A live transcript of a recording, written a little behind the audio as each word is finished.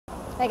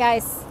Hey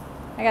guys,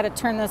 I gotta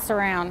turn this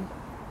around.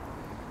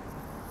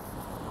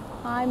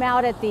 I'm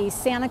out at the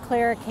Santa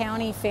Clara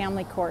County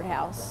Family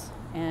Courthouse,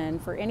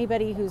 and for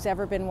anybody who's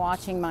ever been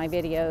watching my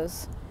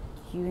videos,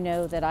 you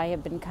know that I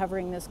have been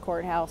covering this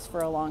courthouse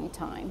for a long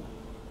time.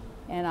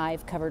 And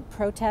I've covered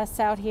protests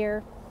out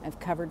here. I've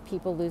covered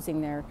people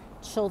losing their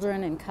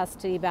children in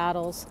custody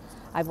battles.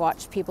 I've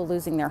watched people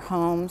losing their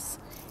homes.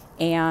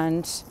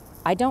 And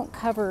I don't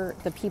cover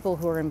the people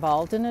who are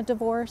involved in a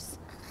divorce.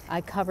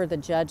 I cover the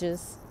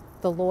judges,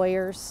 the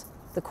lawyers,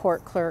 the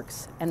court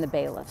clerks, and the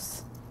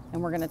bailiffs.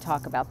 And we're going to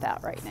talk about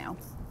that right now.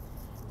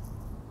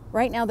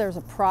 Right now there's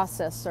a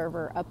process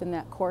server up in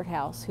that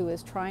courthouse who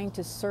is trying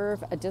to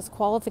serve a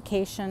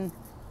disqualification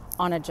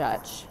on a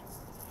judge.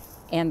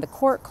 And the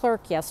court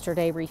clerk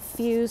yesterday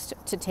refused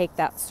to take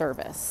that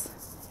service.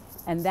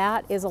 And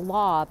that is a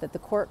law that the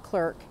court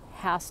clerk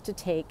has to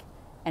take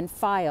and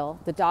file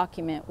the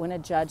document when a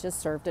judge has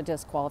served a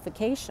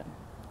disqualification.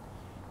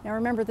 Now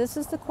remember, this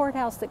is the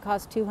courthouse that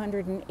cost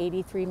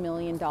 $283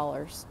 million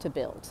to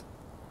build.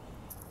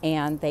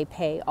 And they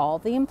pay all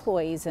the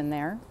employees in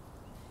there.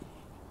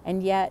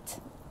 And yet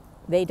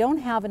they don't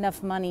have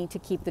enough money to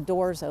keep the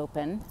doors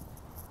open.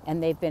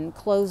 And they've been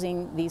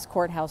closing these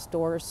courthouse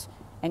doors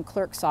and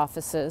clerk's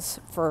offices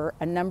for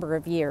a number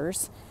of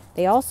years.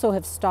 They also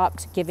have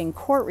stopped giving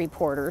court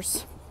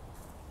reporters.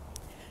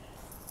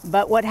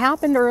 But what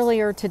happened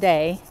earlier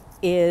today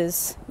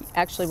is,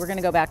 actually we're going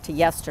to go back to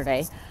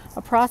yesterday,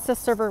 a process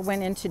server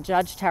went into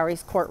Judge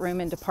Towery's courtroom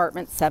in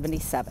Department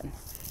 77.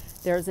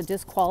 There's a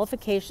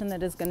disqualification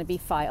that is going to be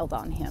filed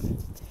on him.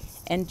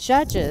 And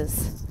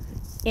judges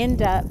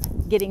end up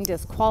getting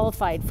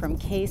disqualified from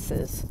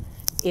cases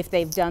if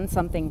they've done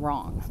something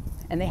wrong.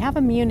 And they have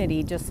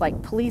immunity just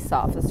like police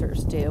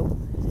officers do,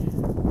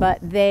 but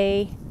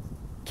they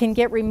can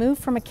get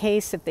removed from a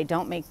case if they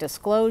don't make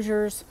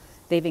disclosures,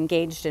 they've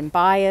engaged in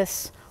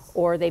bias,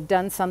 or they've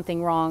done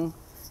something wrong.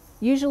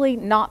 Usually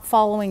not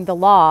following the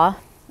law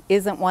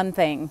isn't one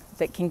thing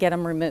that can get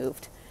them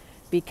removed,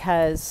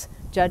 because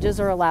judges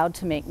are allowed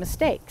to make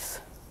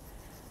mistakes.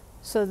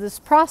 So this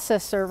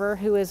process server,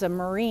 who is a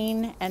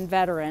Marine and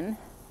veteran,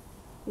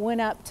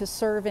 went up to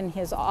serve in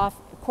his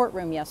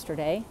courtroom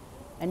yesterday,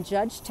 and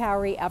Judge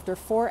Towery, after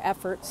 4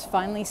 efforts,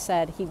 finally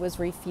said he was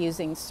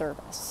refusing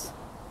service.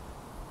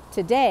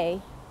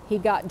 Today, he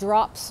got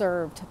drop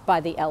served by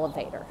the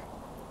elevator.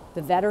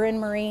 The veteran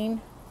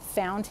Marine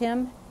found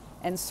him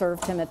and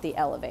served him at the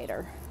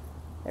elevator.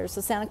 There's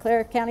the Santa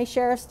Clara County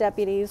Sheriff's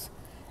deputies.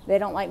 They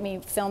don't like me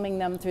filming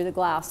them through the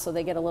glass, so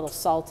they get a little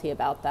salty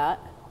about that.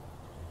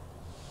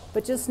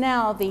 But just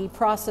now, the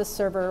process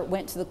server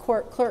went to the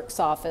court clerk's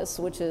office,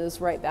 which is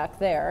right back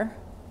there,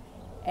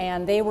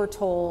 and he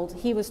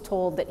was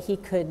told that he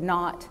could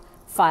not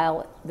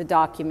file the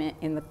document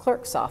in the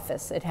clerk's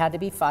office. It had to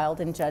be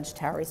filed in Judge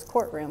Towery's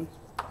courtroom.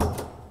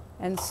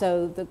 And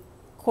so the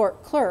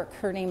court clerk,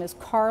 her name is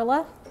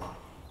Carla,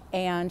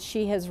 and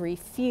she has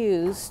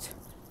refused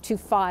to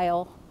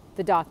file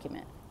the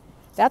document.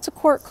 That's a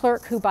court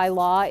clerk who by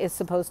law is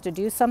supposed to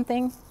do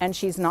something, and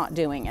she's not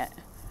doing it.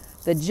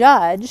 The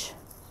judge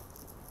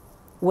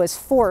was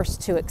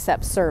forced to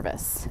accept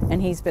service,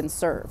 and he's been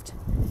served.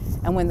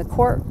 And when the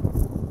court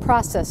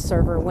process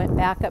server went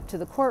back up to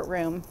the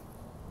courtroom,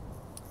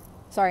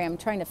 sorry, I'm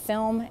trying to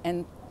film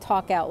and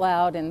talk out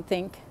loud and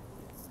think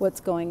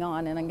what's going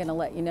on, and I'm going to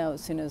let you know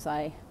as soon as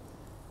I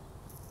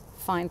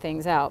find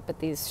things out. But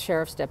these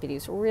sheriff's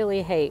deputies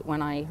really hate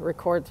when I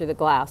record through the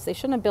glass. They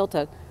shouldn't have built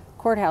a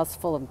courthouse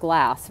full of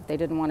glass if they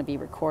didn't want to be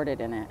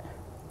recorded in it.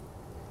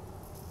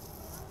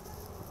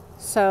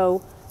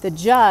 So the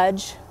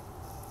judge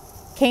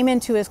came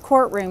into his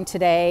courtroom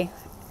today,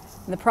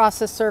 and the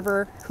process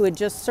server who had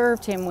just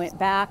served him went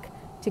back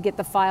to get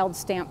the filed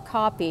stamped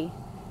copy,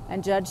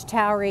 and Judge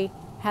Towery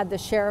had the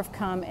sheriff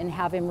come and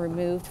have him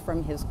removed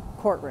from his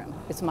courtroom,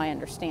 is my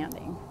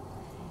understanding.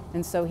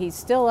 And so he's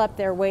still up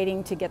there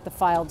waiting to get the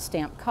filed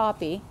stamped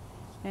copy,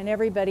 and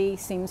everybody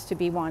seems to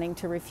be wanting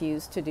to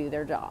refuse to do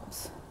their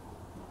jobs.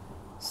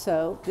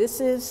 So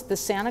this is the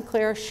Santa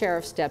Clara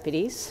Sheriff's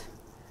deputies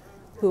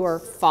who are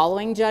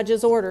following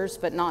judges' orders,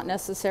 but not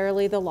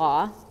necessarily the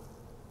law.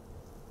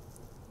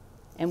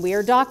 And we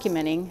are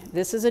documenting,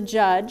 this is a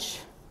judge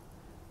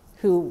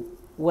who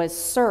was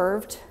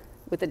served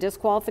with a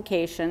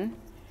disqualification,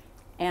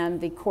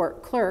 and the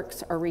court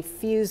clerks are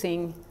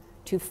refusing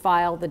to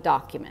file the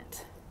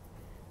document.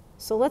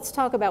 So let's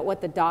talk about what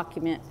the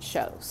document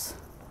shows.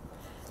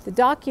 The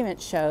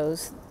document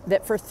shows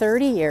that for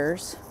 30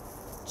 years,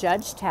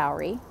 Judge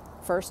Towery,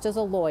 first as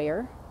a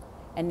lawyer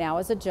and now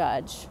as a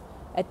judge,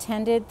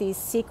 attended these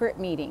secret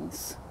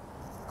meetings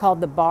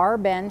called the Bar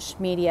Bench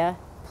Media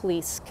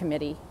Police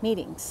Committee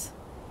meetings.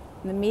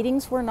 And the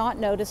meetings were not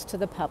noticed to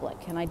the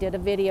public, and I did a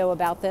video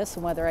about this,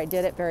 and whether I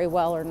did it very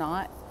well or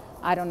not,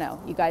 I don't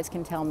know. You guys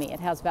can tell me. It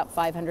has about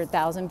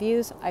 500,000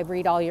 views. I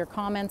read all your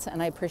comments,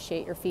 and I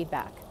appreciate your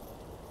feedback.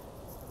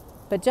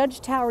 But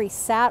Judge Towery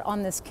sat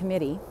on this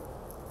committee,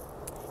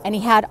 and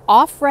he had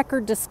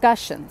off-record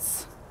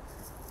discussions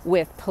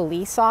with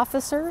police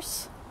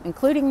officers,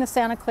 including the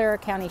Santa Clara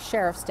County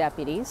Sheriff's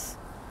deputies,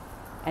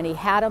 and he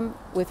had them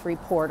with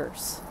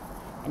reporters.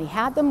 And he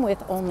had them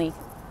with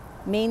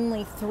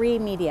mainly 3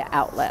 media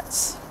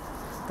outlets.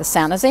 The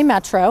San Jose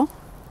Metro,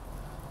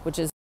 which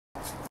is...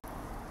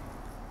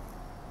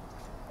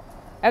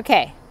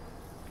 Okay.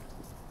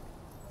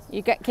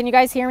 Can you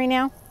guys hear me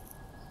now?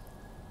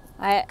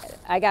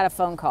 I got a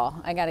phone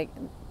call.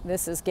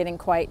 This is getting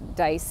quite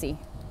dicey.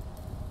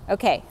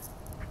 Okay.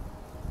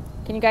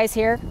 Can you guys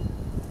hear?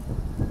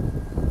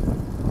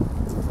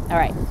 All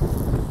right.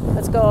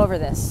 Let's go over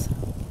this.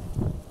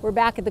 We're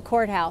back at the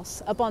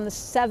courthouse. Up on the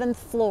 7th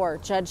floor,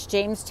 Judge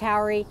James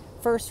Towery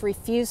first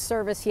refused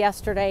service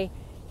yesterday.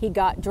 He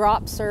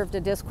got served a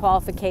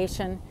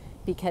disqualification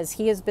because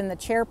he has been the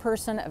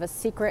chairperson of a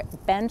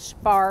secret bench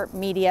bar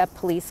media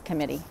police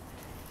committee.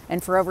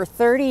 And for over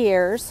 30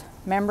 years,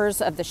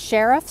 members of the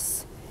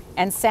sheriff's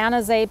and San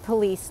Jose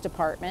Police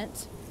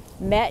Department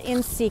met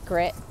in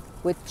secret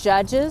with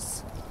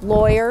judges,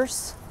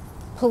 lawyers,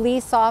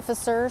 police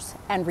officers,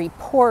 and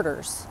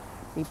reporters.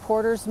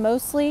 Reporters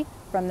mostly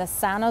from the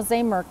San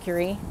Jose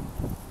Mercury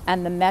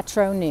and the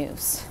Metro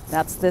News.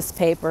 That's this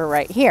paper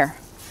right here.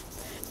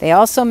 They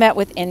also met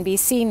with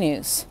NBC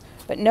News,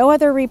 but no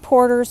other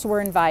reporters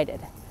were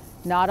invited.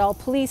 Not all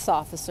police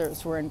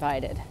officers were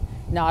invited.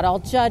 Not all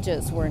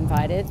judges were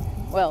invited.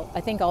 Well,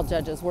 I think all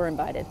judges were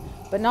invited,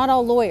 but not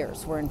all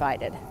lawyers were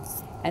invited.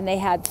 And they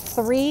had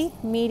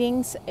 5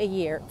 meetings a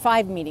year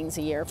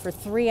for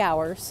 3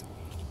 hours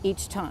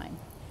each time.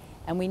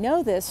 And we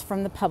know this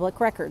from the public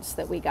records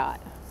that we got.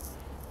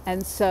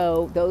 And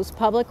so those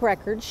public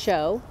records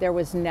show there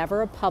was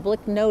never a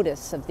public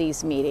notice of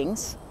these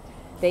meetings.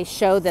 They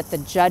show that the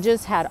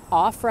judges had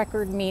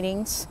off-record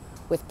meetings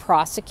with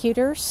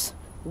prosecutors,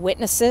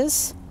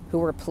 witnesses who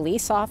were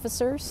police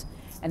officers,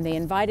 and they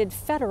invited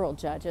federal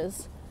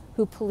judges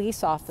who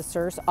police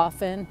officers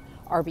often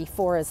are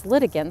before as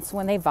litigants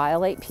when they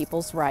violate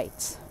people's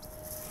rights.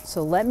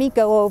 So let me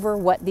go over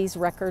what these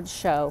records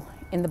show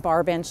in the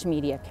Bar Bench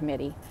Media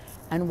Committee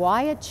and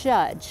why a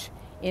judge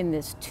in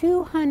this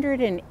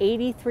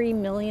 $283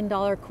 million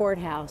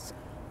courthouse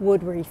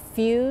would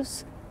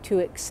refuse to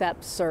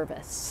accept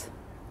service.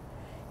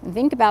 And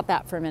think about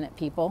that for a minute,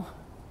 people.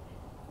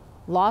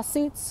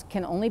 Lawsuits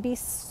can only be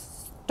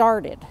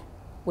started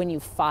when you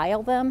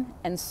file them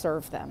and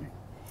serve them.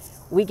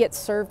 We get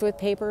served with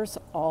papers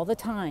all the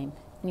time,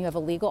 and you have a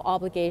legal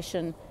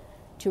obligation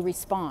to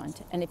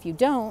respond. And if you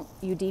don't,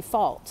 you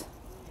default.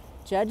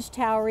 Judge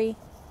Towery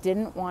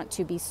didn't want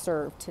to be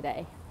served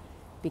today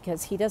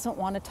because he doesn't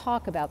want to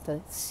talk about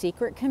the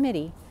secret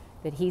committee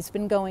that he's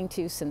been going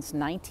to since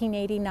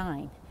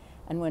 1989.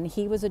 And when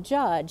he was a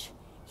judge,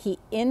 he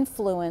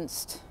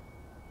influenced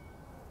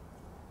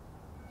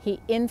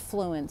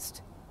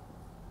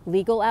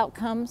legal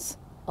outcomes,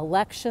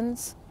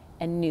 elections,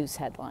 and news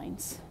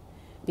headlines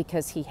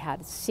because he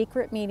had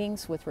secret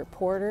meetings with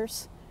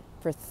reporters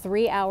for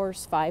 3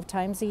 hours, 5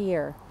 times a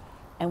year,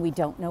 and we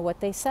don't know what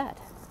they said.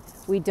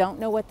 We don't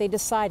know what they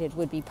decided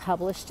would be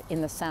published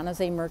in the San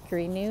Jose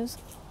Mercury News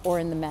or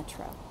in the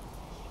Metro.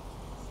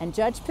 And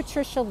Judge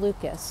Patricia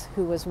Lucas,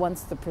 who was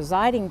once the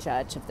presiding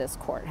judge of this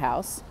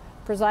courthouse,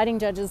 presiding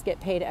judges get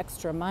paid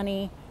extra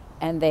money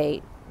and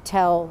they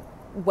tell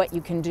what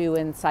you can do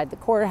inside the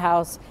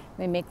courthouse.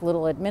 They make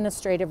little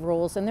administrative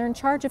rules and they're in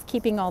charge of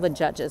keeping all the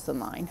judges in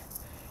line.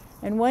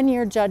 And one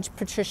year, Judge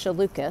Patricia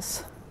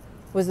Lucas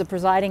was the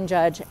presiding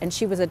judge and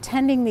she was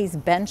attending these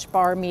bench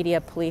bar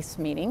media police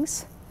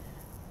meetings.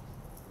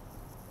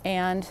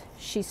 And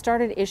she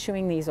started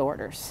issuing these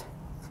orders.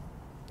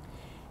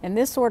 And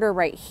this order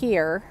right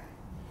here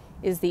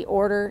is the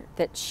order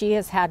that she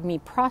has had me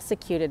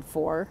prosecuted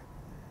for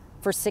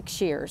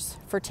 6 years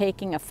for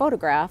taking a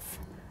photograph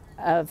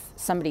of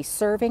somebody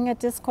serving a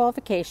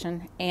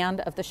disqualification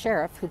and of the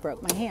sheriff who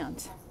broke my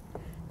hand.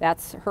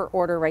 That's her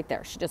order right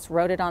there. She just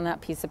wrote it on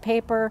that piece of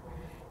paper,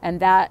 and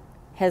that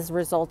has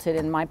resulted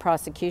in my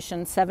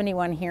prosecution,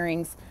 71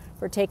 hearings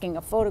for taking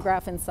a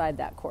photograph inside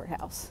that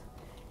courthouse.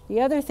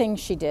 The other thing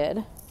she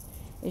did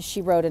is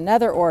she wrote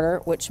another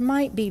order, which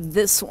might be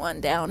this one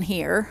down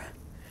here.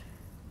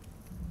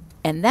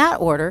 And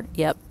that order,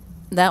 yep,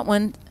 that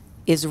one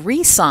is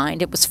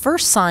re-signed. It was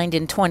first signed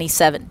in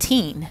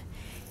 2017,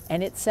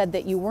 and it said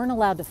that you weren't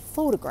allowed to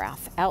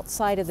photograph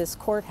outside of this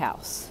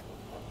courthouse.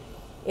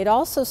 It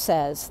also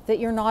says that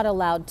you're not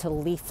allowed to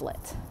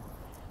leaflet.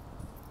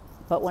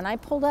 But when I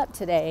pulled up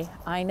today,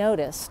 I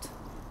noticed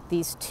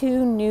these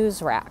 2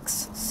 news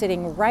racks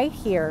sitting right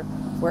here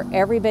where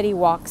everybody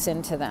walks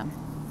into them.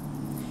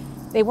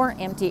 They weren't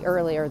empty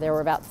earlier. There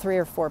were about 3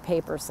 or 4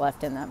 papers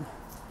left in them.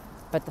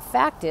 But the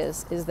fact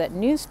is that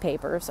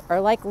newspapers are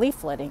like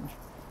leafleting.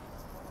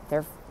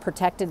 They're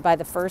protected by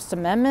the First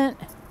Amendment,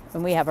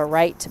 and we have a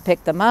right to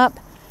pick them up,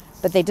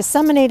 but they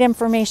disseminate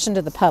information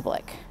to the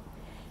public.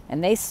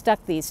 And they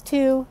stuck these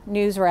 2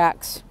 news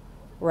racks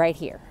right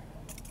here.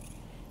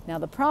 Now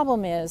the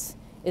problem is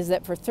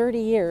that for 30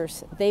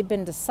 years, they've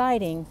been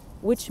deciding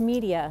which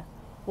media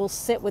will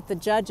sit with the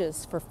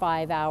judges for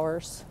 5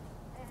 hours,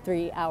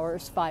 3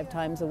 hours, 5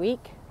 times a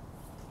week.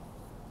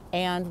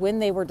 And when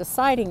they were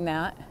deciding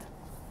that,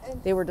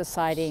 They were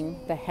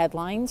deciding the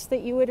headlines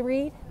that you would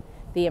read,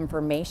 the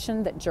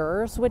information that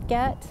jurors would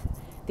get,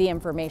 the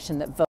information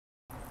that voters.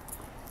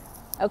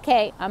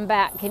 Okay, I'm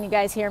back. Can you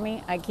guys hear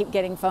me? I keep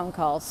getting phone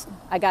calls.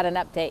 I got an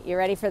update. You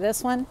ready for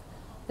this one?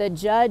 The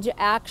judge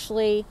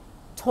actually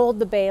told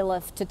the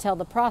bailiff to tell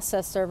the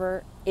process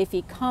server if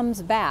he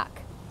comes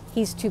back,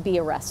 he's to be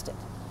arrested.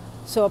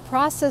 So a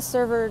process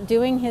server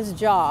doing his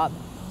job,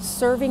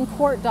 serving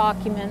court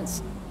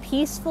documents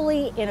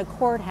peacefully in a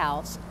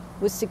courthouse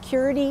with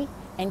security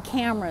and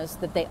cameras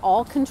that they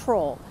all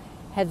control,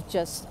 have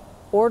just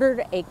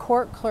ordered a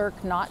court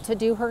clerk not to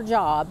do her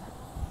job,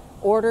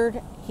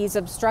 he's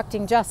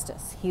obstructing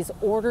justice. He's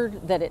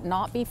ordered that it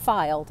not be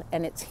filed,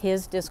 and it's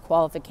his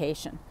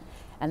disqualification.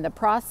 And the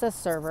process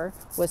server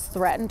was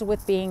threatened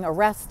with being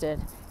arrested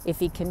if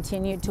he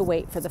continued to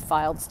wait for the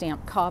filed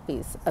stamped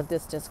copies of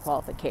this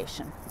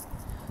disqualification.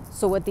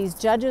 So what these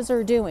judges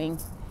are doing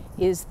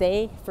is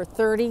they, for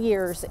 30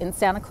 years in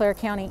Santa Clara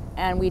County,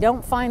 and we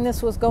don't find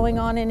this was going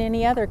on in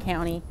any other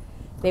county,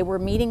 they were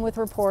meeting with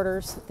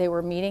reporters, they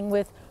were meeting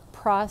with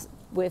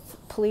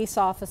police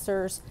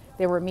officers,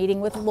 they were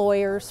meeting with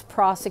lawyers,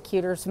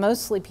 prosecutors,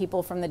 mostly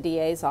people from the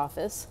DA's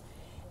office,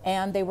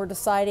 and they were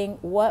deciding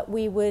what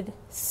we would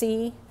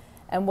see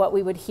and what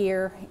we would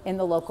hear in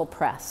the local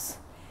press.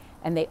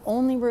 And they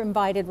only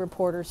invited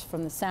reporters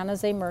from the San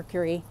Jose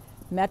Mercury,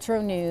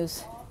 Metro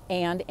News,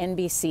 and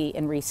NBC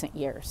in recent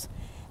years.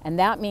 And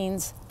that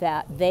means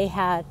that they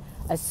had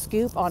a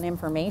scoop on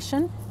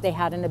information, they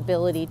had an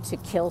ability to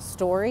kill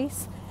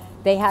stories,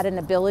 they had an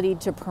ability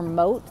to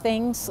promote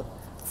things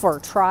for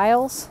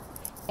trials,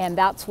 and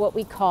that's what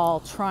we call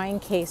trying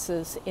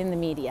cases in the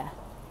media.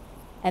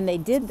 And they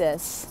did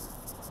this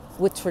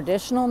with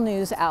traditional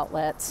news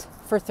outlets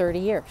for 30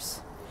 years.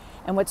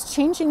 And what's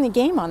changing the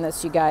game on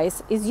this, you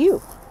guys, is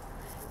you.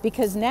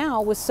 Because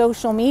now with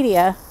social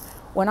media,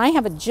 when I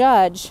have a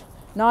judge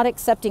not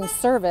accepting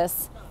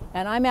service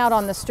and I'm out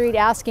on the street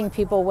asking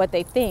people what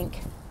they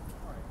think,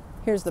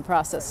 here's the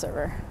process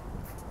server.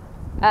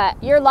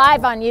 You're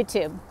live on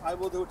YouTube. I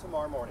will do it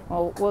tomorrow morning.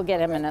 Well, we'll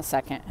get him in a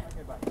second.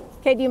 Okay, bye.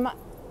 Okay,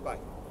 Bye.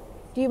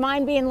 do you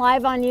mind being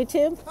live on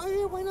YouTube? Oh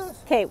yeah, why not?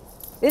 Okay,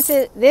 this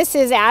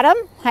is Adam.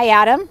 Hi,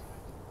 Adam.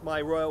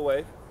 My royal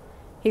wave.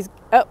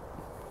 Oh.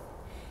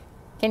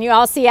 Can you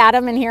all see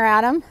Adam and hear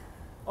Adam?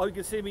 Oh, you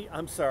can see me?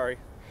 I'm sorry.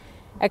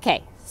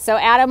 Okay, so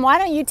Adam, why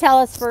don't you tell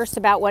us first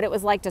about what it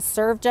was like to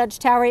serve Judge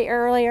Towery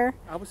earlier?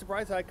 I was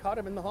surprised I caught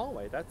him in the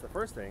hallway. That's the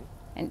first thing.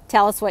 And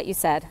tell us what you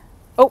said.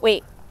 Oh,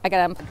 wait, I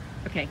got him.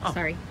 Okay,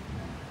 sorry.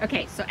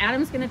 Okay, so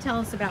Adam's going to tell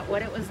us about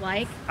what it was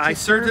like I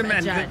served him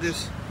and judge. did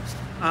this.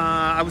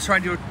 I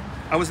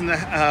was in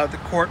the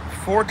court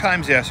 4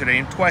 times yesterday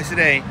and twice a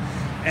day,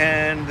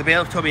 and the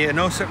bailiff told me in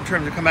no certain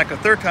terms to come back a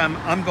 3rd time.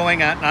 I'm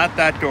going out, not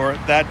that door,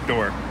 that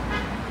door.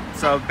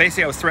 So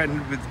basically, I was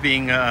threatened with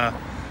being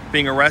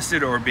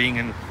arrested or being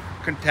in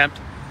contempt.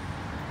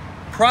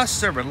 Process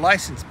server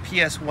license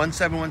PS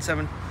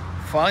 1717,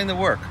 filing the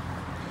work.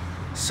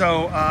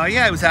 So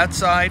yeah, I was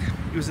outside.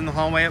 He was in the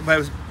hallway,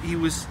 but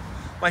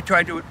I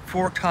tried to do it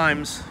 4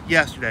 times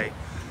yesterday.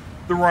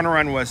 The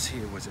runaround was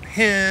it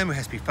him? It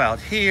has to be filed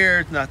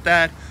here, not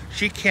that.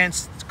 She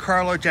can't.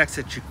 Carla Jack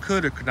said she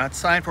could or could not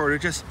sign for it. Or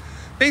just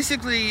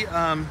basically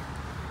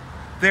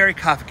very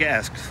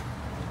Kafkaesque,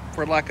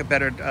 for lack of a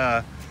better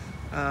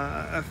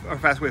or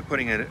fast way of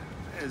putting it,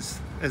 is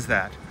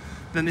that.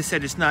 Then they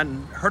said it's not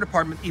in her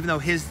department, even though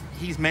he's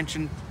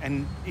mentioned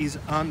and he's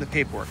on the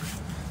paperwork.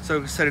 So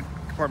instead of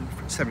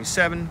Department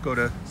 77, go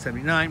to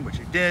 79, which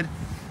he did.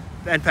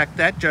 In fact,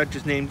 that judge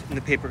is named in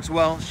the paper as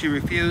well. She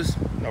refused,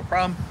 no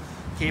problem.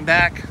 Came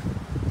back,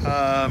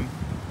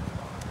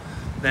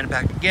 then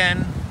back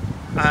again.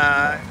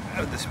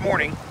 This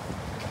morning,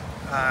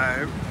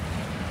 I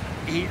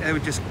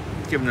would just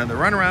give another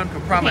runaround,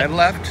 no problem. Okay. I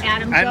left.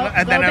 Adam, and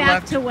go then back I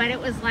left to what it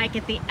was like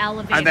at the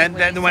elevator. And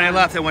then when I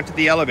left, I went to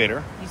the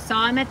elevator. You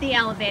saw him at the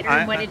elevator,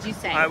 and what did you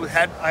say? I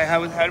had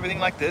everything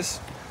like this,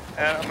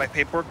 my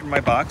paperwork in my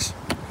box,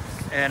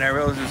 and I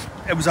realized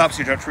it was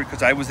obviously Judge Reed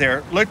because I was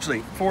there literally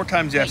 4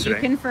 times yesterday.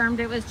 You confirmed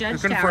it was Judge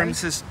Towery. Confirmed.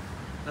 Says,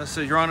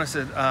 Your Honor,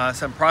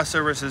 some process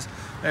services.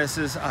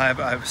 Says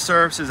I've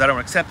served. Says I don't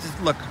accept this.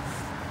 Look,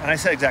 and I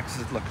said exactly.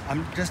 Says look,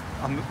 I'm just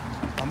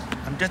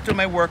doing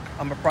my work.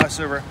 I'm a process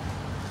server.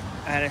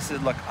 And I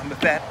said, look, I'm a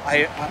vet.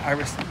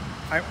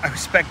 I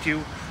respect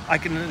you. I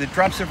can either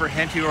drop server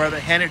hand to you or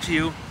either hand it to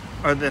you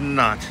or then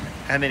not.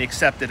 And then he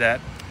accepted that.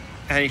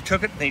 And he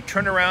took it and he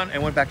turned around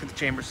and went back to the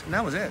chambers. And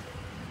that was it.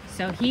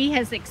 So he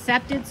has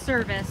accepted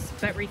service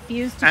but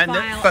refused to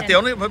file.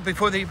 But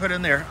before they put it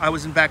in there, I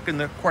was back in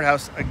the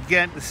courthouse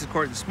again. This is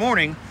court this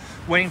morning,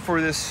 waiting for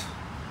this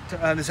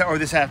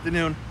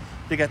afternoon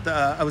to get the.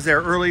 I was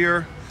there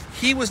earlier.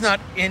 He was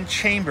not in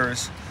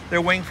chambers.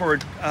 They're waiting for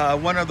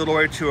one other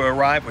lawyer to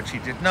arrive, which he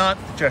did not.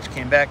 The judge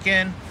came back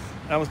in.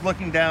 I was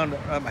looking down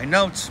at my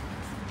notes,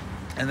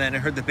 and then I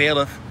heard the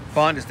bailiff,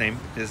 Bond, his name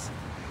is,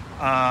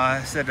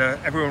 said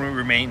everyone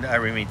remained. I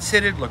remained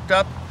seated, looked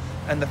up,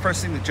 and the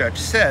first thing the judge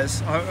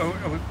says,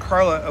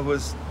 Carla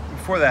was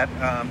before that.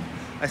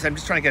 I said, I'm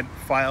just trying to get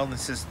filed. And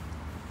this is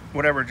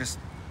whatever, just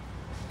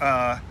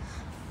the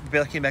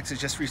bailiff came back and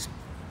says, just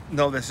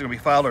know this is going to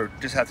be filed, or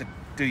just have to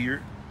do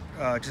your,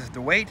 just have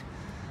to wait.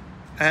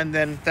 And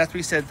then that's what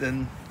he said.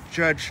 Then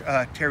Judge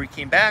Terry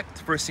came back.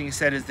 The first thing he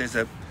said is, there's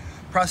a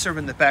process server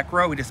in the back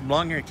row. He doesn't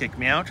belong here. He kicked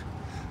me out.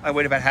 I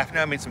waited about half an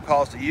hour, made some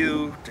calls to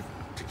you,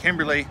 to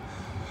Kimberly.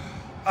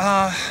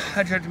 I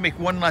had to make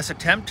one last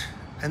attempt,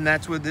 and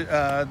that's what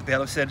the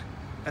bailiff said.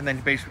 And then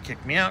he basically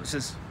kicked me out. He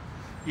says,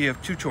 you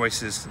have two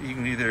choices. You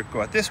can either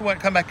go out this one,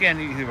 come back in,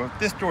 you can go out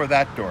this door or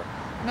that door.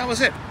 And that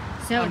was it.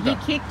 So he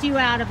kicked you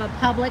out of a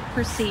public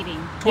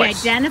proceeding.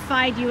 Twice. He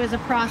identified you as a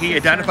process He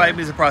identified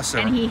me as a process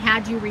server. And he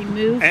had you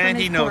removed and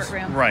from his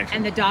courtroom. Right.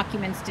 And the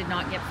documents did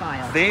not get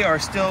filed. They are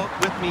still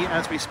with me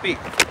as we speak.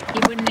 He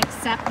wouldn't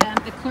accept them.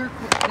 The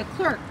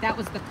clerk, that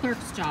was the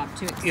clerk's job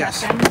to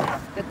accept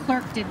them. The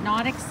clerk did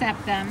not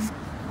accept them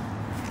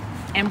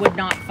and would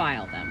not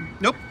file them.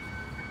 Nope.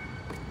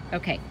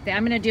 Okay,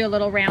 I'm going to do a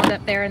little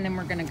roundup there and then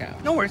we're going to go.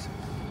 No worries.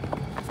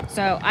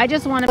 So I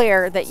just want to be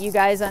clear that you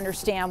guys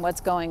understand what's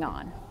going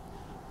on.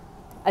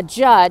 A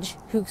judge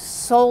who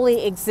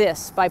solely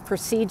exists by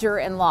procedure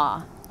and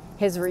law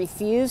has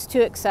refused to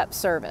accept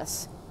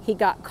service. He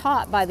got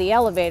caught by the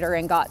elevator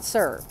and got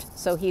served,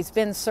 so he's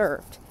been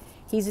served.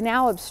 He's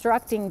now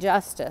obstructing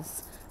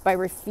justice by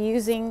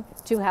refusing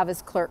to have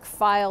his clerk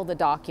file the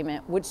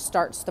document, which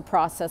starts the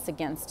process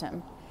against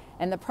him.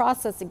 And the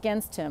process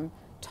against him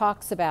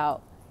talks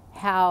about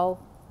how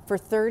for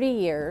 30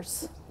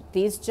 years,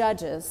 these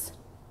judges,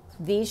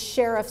 these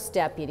sheriff's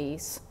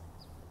deputies,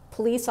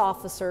 police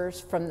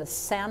officers from the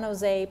San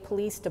Jose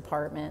Police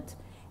Department,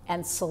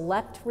 and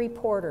select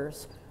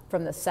reporters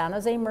from the San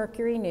Jose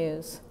Mercury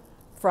News,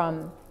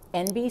 from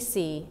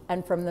NBC,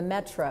 and from the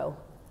Metro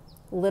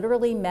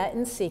literally met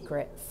in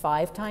secret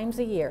 5 times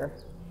a year,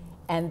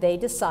 and they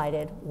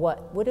decided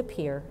what would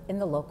appear in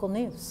the local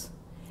news.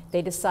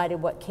 They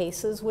decided what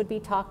cases would be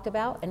talked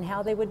about and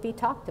how they would be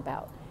talked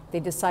about.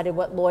 They decided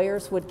what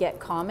lawyers would get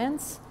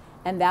comments,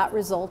 and that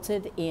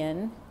resulted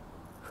in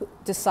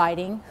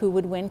deciding who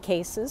would win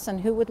cases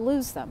and who would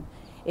lose them.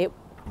 It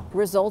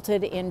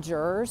resulted in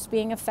jurors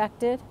being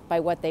affected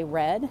by what they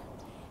read.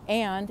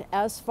 And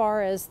as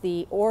far as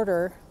the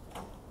order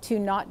to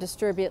not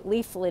distribute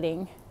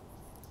leafleting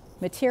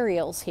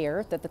materials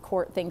here that the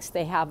court thinks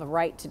they have a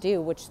right to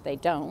do, which they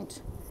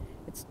don't,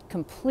 it's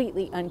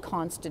completely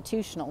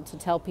unconstitutional to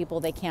tell people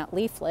they can't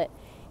leaflet.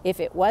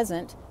 If it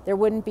wasn't, there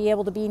wouldn't be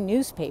able to be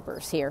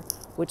newspapers here,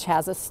 which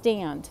has a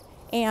stand.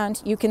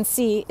 And you can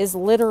see is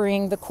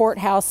littering the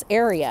courthouse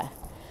area.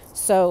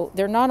 So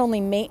they're not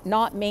only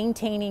not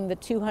maintaining the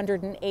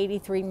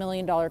 $283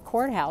 million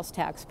courthouse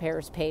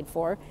taxpayers paid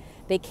for,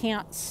 they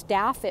can't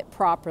staff it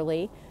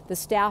properly. The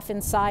staff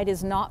inside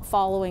is not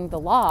following the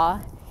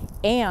law,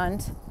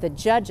 and the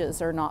judges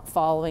are not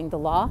following the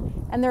law,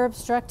 and they're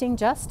obstructing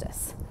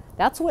justice.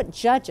 That's what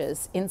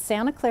judges in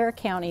Santa Clara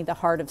County, the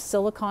heart of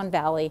Silicon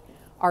Valley,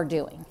 are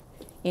doing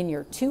in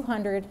your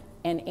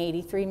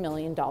 $283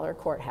 million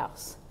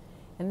courthouse.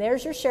 And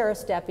there's your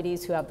sheriff's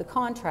deputies who have the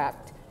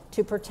contract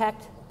to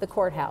protect the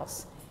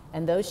courthouse.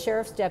 And those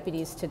sheriff's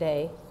deputies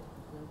today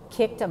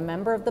kicked a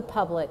member of the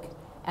public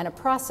and a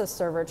process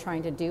server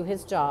trying to do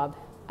his job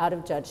out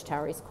of Judge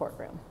Towery's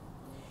courtroom.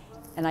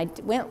 And I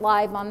went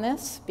live on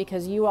this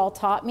because you all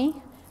taught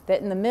me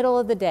that in the middle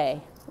of the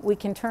day, we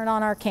can turn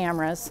on our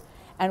cameras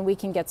and we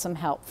can get some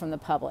help from the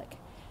public.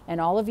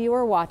 And all of you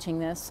are watching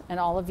this, and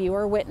all of you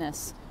are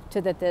witness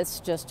to that this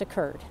just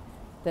occurred.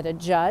 That a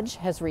judge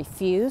has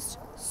refused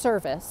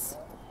service,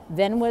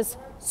 then was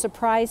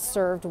surprise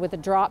served with a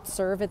drop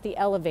serve at the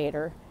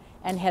elevator,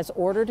 and has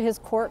ordered his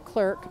court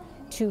clerk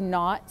to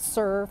not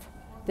serve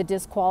the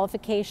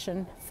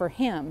disqualification for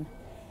him,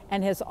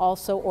 and has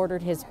also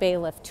ordered his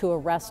bailiff to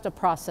arrest a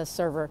process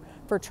server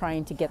for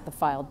trying to get the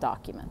filed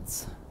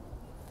documents.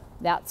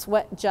 That's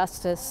what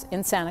justice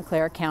in Santa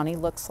Clara County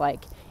looks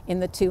like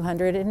in the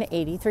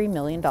 $283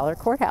 million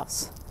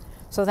courthouse.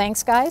 So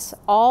thanks, guys.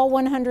 All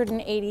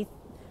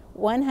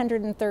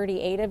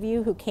 138 of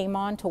you who came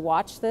on to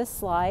watch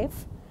this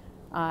live.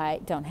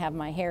 I don't have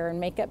my hair and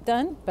makeup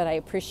done, but I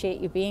appreciate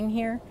you being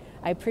here.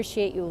 I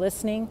appreciate you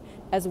listening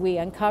as we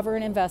uncover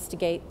and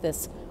investigate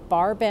this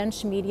Bar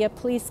Bench Media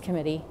Police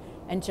Committee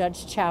and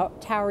Judge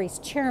Towery's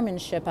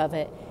chairmanship of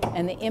it,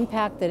 and the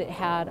impact that it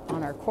had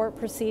on our court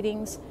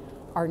proceedings,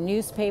 our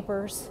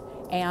newspapers,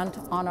 and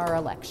on our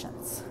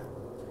elections.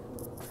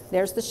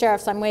 There's the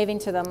sheriffs. I'm waving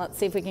to them. Let's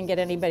see if we can get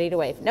anybody to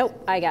wave.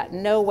 Nope, I got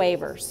no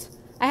waivers.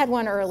 I had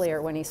one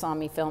earlier when he saw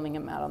me filming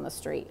him out on the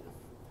street.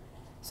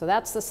 So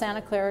that's the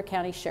Santa Clara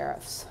County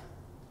Sheriffs.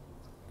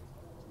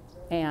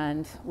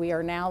 And we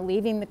are now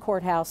leaving the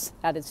courthouse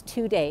at its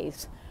 2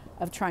 days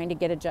of trying to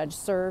get a judge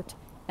served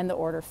and the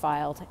order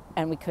filed,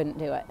 and we couldn't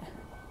do it.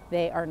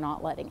 They are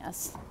not letting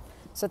us.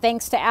 So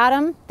thanks to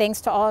Adam,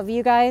 thanks to all of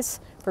you guys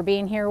for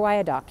being here while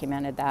I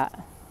documented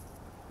that.